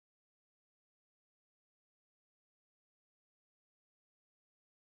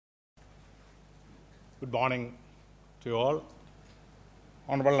Good morning to you all.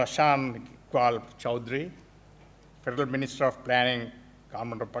 Honorable Ashan Iqbal Chowdhury, Federal Minister of Planning,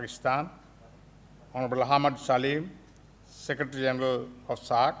 Government of Pakistan. Honorable Ahmad Salim, Secretary General of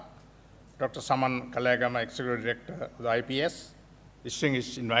SAC. Dr. Saman Kalagam, Executive Director of the IPS.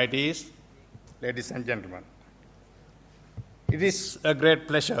 Distinguished invitees, ladies and gentlemen. It is a great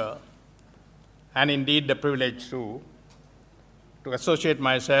pleasure and indeed a privilege to associate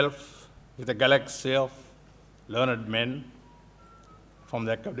myself with a galaxy of learned men from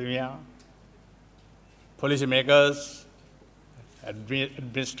the academia, policymakers,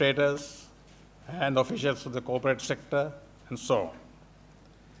 administrators, and officials of the corporate sector, and so on.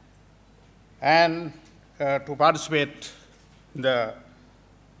 And to participate in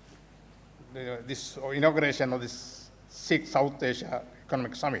this inauguration of this 6th South Asia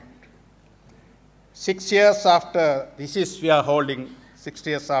Economic Summit. 6 years after, we are holding 6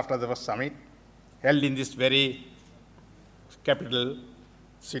 years after the first summit, held in this very capital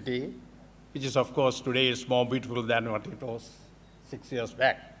city, which is, of course, today is more beautiful than what it was 6 years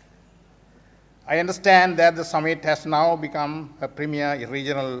back. I understand that the summit has now become a premier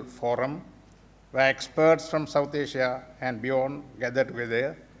regional forum where experts from South Asia and beyond gather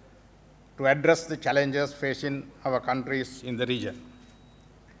together to address the challenges facing our countries in the region.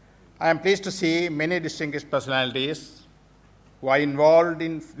 I am pleased to see many distinguished personalities who are involved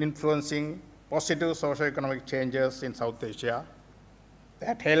in influencing positive socio-economic changes in South Asia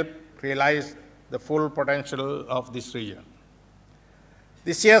that help realize the full potential of this region.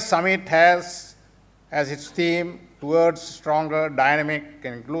 This year's summit has as its theme towards stronger, dynamic,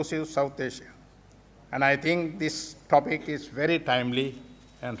 and inclusive South Asia. And I think this topic is very timely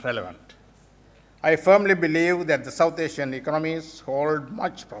and relevant. I firmly believe that the South Asian economies hold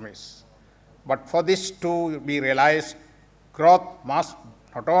much promise. But for this to be realized, growth must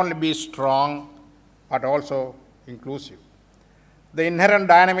not only be strong, but also inclusive. The inherent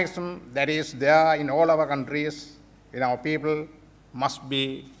dynamism that is there in all our countries, in our people, must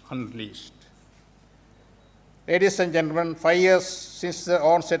be unleashed. Ladies and gentlemen, 5 years since the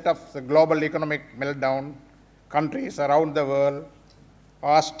onset of the global economic meltdown, countries around the world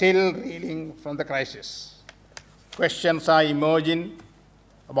are still reeling from the crisis. Questions are emerging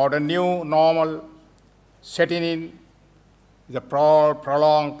about a new normal setting in the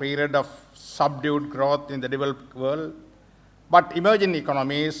prolonged period of subdued growth in the developed world. But emerging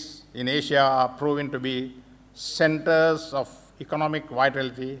economies in Asia are proven to be centers of economic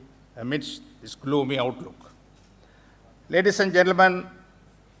vitality amidst this gloomy outlook. Ladies and gentlemen,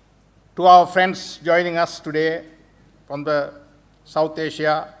 to our friends joining us today from the South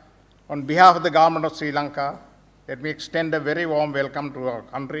Asia, on behalf of the government of Sri Lanka, let me extend a very warm welcome to our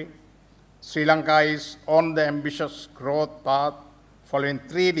country. Sri Lanka is on the ambitious growth path following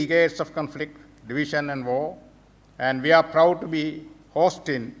 3 decades of conflict, division, and war, and we are proud to be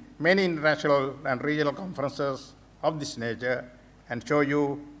hosting many international and regional conferences of this nature and show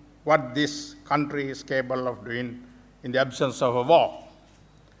you what this country is capable of doing in the absence of a war.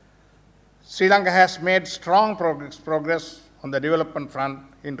 Sri Lanka has made strong progress on the development front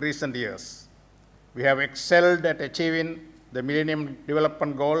in recent years. We have excelled at achieving the Millennium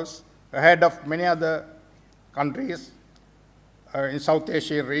Development Goals ahead of many other countries in South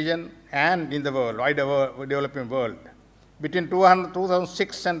Asian region and in the world, wider developing world. Between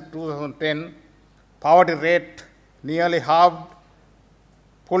 2006 and 2010, poverty rate nearly halved,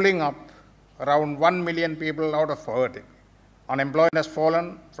 pulling up around 1 million people out of poverty. Unemployment has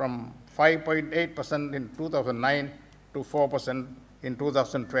fallen from 5.8% in 2009 to 4% in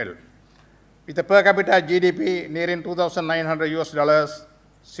 2012. With a per capita GDP nearing $2,900,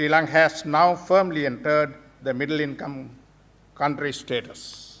 Sri Lanka has now firmly entered the middle-income country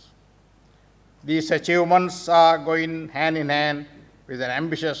status. These achievements are going hand in hand with an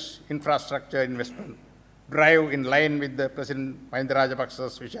ambitious infrastructure investment drive in line with the President Mahinda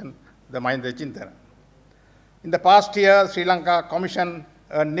Rajapaksa's vision, the Mahinda Chintana. In the past year, Sri Lanka commissioned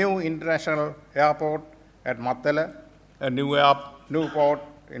a new international airport at Mattala, a new port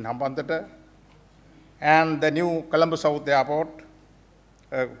in Hambantota, and the new Colombo South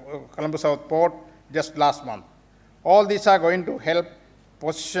Port just last month. All these are going to help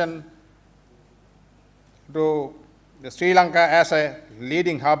position Sri Lanka as a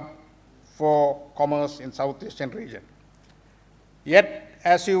leading hub for commerce in South Asian region. Yet,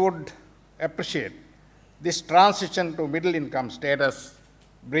 as you would appreciate, this transition to middle income status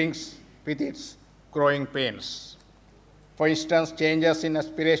brings with its growing pains. For instance, changes in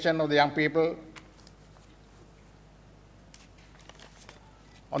aspiration of the young people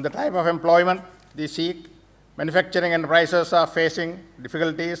on the type of employment they seek. Manufacturing enterprises are facing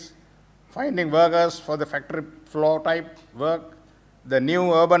difficulties finding workers for the factory floor type work. The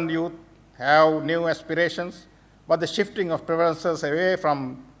new urban youth have new aspirations, but the shifting of preferences away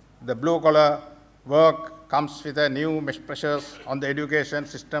from the blue-collar work comes with a new pressures on the education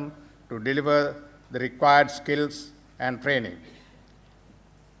system to deliver the required skills and training.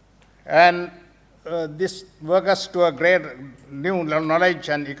 And this workers to a great new knowledge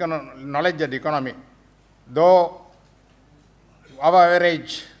and economy. Though our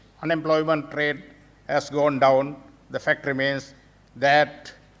average unemployment rate has gone down, the fact remains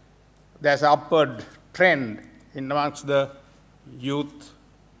that there's an upward trend in amongst the youth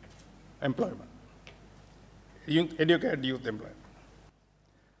employment, educated youth employment.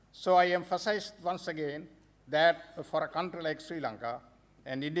 So I emphasize once again that for a country like Sri Lanka,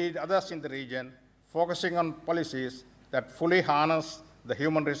 and indeed others in the region, focusing on policies that fully harness the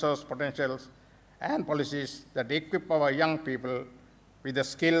human resource potentials and policies that equip our young people with the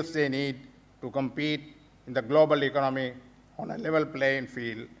skills they need to compete in the global economy on a level playing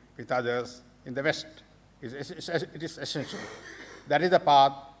field with others in the West. It is essential. That is the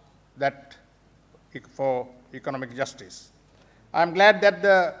path for economic justice. I am glad that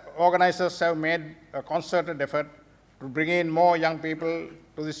the organizers have made a concerted effort to bring in more young people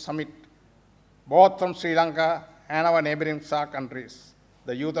to this summit, both from Sri Lanka and our neighboring SAARC countries.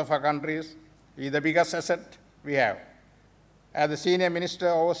 The youth of our countries is the biggest asset we have. As the senior minister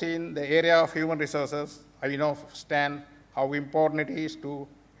overseeing the area of human resources, I understand how important it is to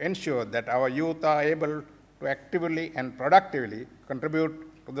ensure that our youth are able to actively and productively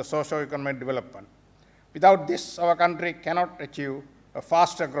contribute to the socio-economic development. Without this, our country cannot achieve a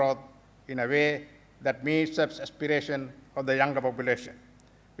faster growth in a way that meets the aspiration of the younger population.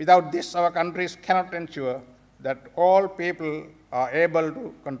 Without this, our countries cannot ensure that all people are able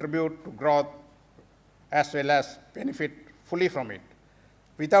to contribute to growth as well as benefit fully from it.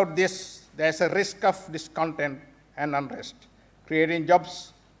 Without this, there is a risk of discontent and unrest. Creating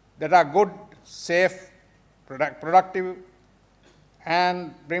jobs that are good, safe, productive,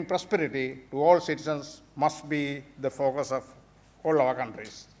 and bring prosperity to all citizens must be the focus of all our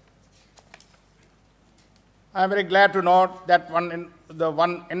countries. I am very glad to note that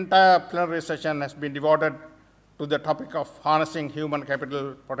one entire plenary session has been devoted to the topic of harnessing human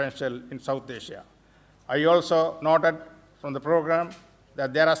capital potential in South Asia. I also noted from the program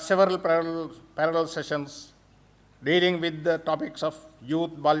that there are several parallel sessions dealing with the topics of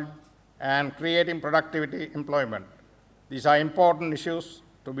youth bulge and creating productivity employment. These are important issues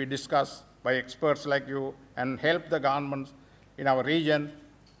to be discussed by experts like you and help the governments in our region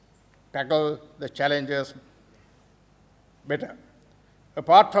tackle the challenges better.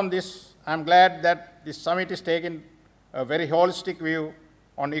 Apart from this, I am glad that this summit is taking a very holistic view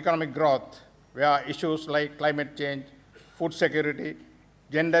on economic growth, where issues like climate change, food security,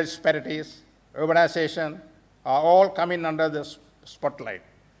 gender disparities, urbanization are all coming under the spotlight.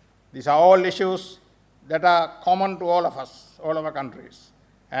 These are all issues that are common to all of us, all of our countries,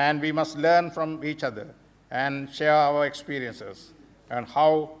 and we must learn from each other and share our experiences and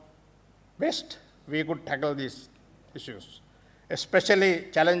how best we could tackle these issues. Especially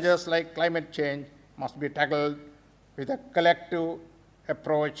challenges like climate change must be tackled with a collective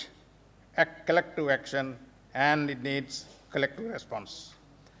approach, collective action, and it needs collective response.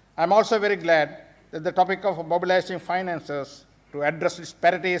 I'm also very glad that the topic of mobilizing finances to address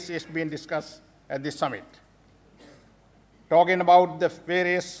disparities is being discussed at this summit. Talking about the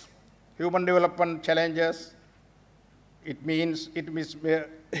various human development challenges, it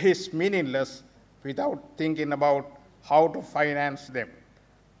is meaningless without thinking about how to finance them.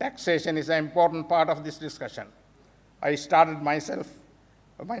 Taxation is an important part of this discussion. I started myself,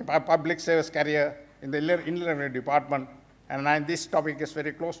 my public service career in the Inland Revenue Department, and this topic is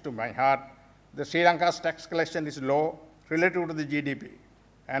very close to my heart. The Sri Lanka's tax collection is low relative to the GDP,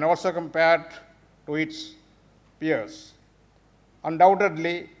 and also compared to its peers.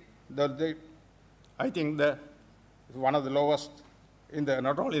 Undoubtedly, I think one of the lowest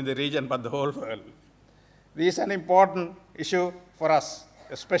not only in the region, but the whole world. This is an important issue for us,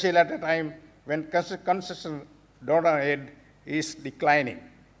 especially at a time when concessional donor aid is declining.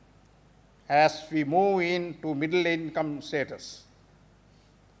 As we move into middle income status,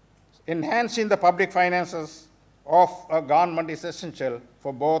 enhancing the public finances of a government is essential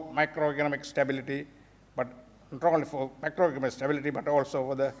for both macroeconomic stability, but not only for macroeconomic stability, but also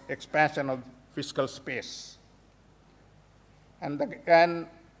for the expansion of fiscal space. And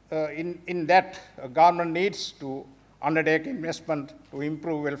in that, a government needs to undertake investment to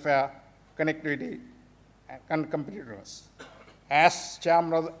improve welfare, connectivity, and competitiveness. As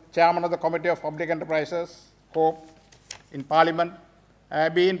chairman of the Committee of Public Enterprises, COPE, in Parliament,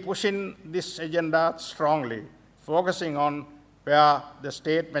 have been pushing this agenda strongly, focusing on where the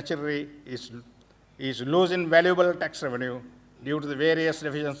state machinery is losing valuable tax revenue due to the various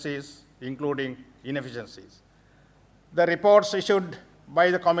deficiencies, including inefficiencies. The reports issued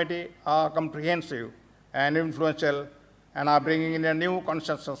by the committee are comprehensive and influential and are bringing in a new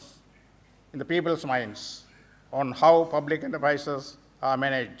consensus in the people's minds on how public enterprises are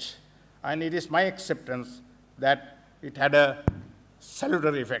managed. And it is my acceptance that it had a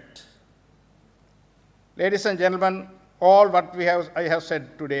salutary effect. Ladies and gentlemen, all what I have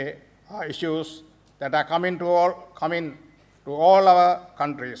said today are issues that are common to all our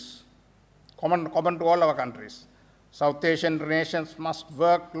countries, common to all our countries. South Asian nations must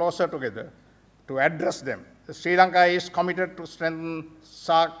work closer together to address them. Sri Lanka is committed to strengthen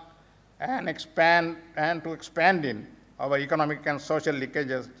SAARC and expanding our economic and social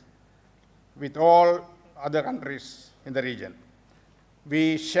linkages with all other countries in the region.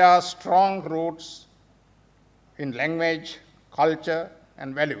 We share strong roots in language, culture,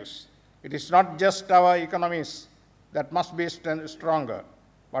 and values. It is not just our economies that must be stronger,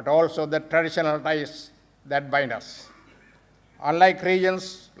 but also the traditional ties that bind us. Unlike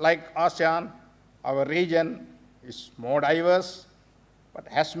regions like ASEAN, our region is more diverse, but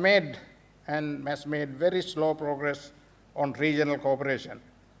has made very slow progress on regional cooperation.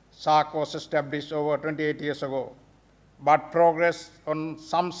 SAARC was established over 28 years ago, but progress on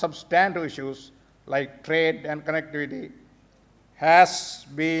some substantive issues like trade and connectivity has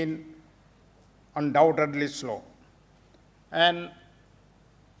been undoubtedly slow. And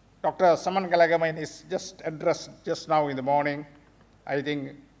Dr. Saman Galagaman is just addressed just now in the morning. I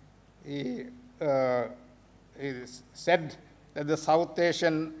think he said that the South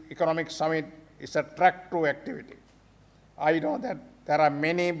Asian Economic Summit is a track-to activity. I know that there are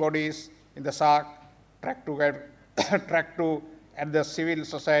many bodies in the SAARC track to at the civil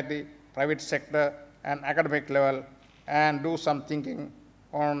society, private sector, and academic level, and do some thinking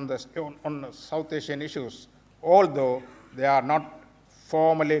on the South Asian issues, although they are not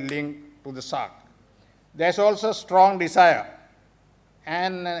formally linked to the SAARC. There's also a strong desire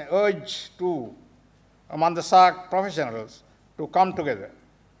and an urge too among the SAARC professionals to come together.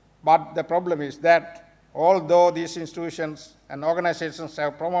 But the problem is that although these institutions and organizations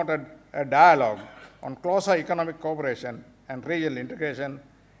have promoted a dialogue on closer economic cooperation and regional integration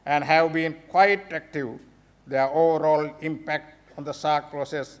and have been quite active, their overall impact on the SAARC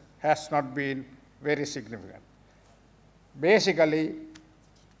process has not been very significant. Basically,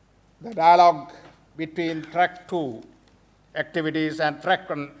 the dialogue between track 2 activities and track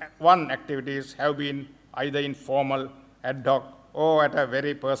 1 activities have been either informal, ad hoc, or at a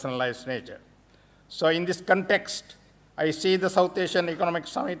very personalized nature. So in this context, I see the South Asian Economic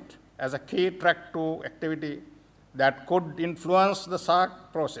Summit as a key track 2 activity that could influence the SAARC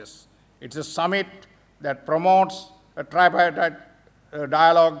process. It's a summit that promotes a tripartite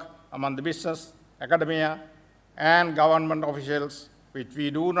dialogue among the business, academia, and government officials, which we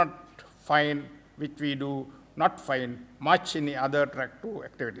do not find much in the other track 2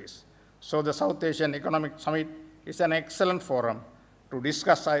 activities. So the South Asian Economic Summit is an excellent forum to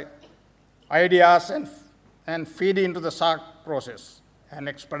discuss ideas and feed into the SAARC process and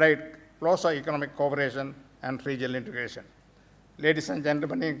expedite closer economic cooperation and regional integration. Ladies and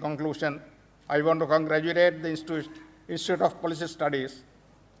gentlemen, in conclusion, I want to congratulate the Institute of Policy Studies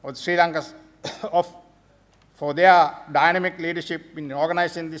of Sri Lanka for their dynamic leadership in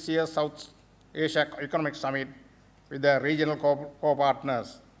organizing this year's South Asia Economic Summit with the regional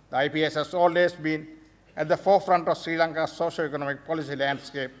co-partners. The IPS has always been at the forefront of Sri Lanka's socio-economic policy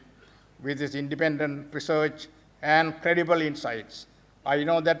landscape with its independent research and credible insights. I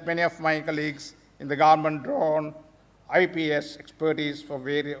know that many of my colleagues in the government draw on IPS expertise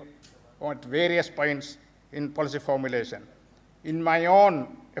at various points in policy formulation. In my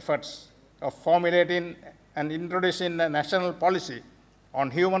own efforts of formulating and introducing a national policy on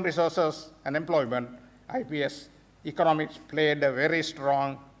human resources and employment, IPS economics played a very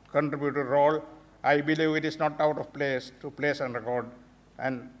strong contributor role. I believe it is not out of place to place on record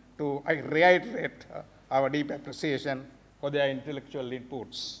and I reiterate our deep appreciation for their intellectual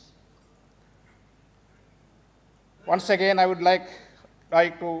inputs. Once again, I would like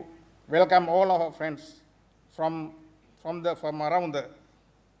to welcome all of our friends from around the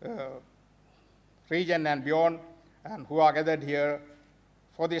region and beyond, and who are gathered here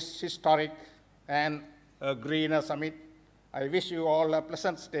for this historic and greener summit. I wish you all a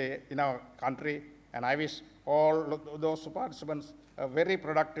pleasant stay in our country, and I wish all those participants a very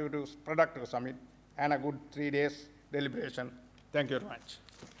productive summit and a good 3 days deliberation. Thank you very much.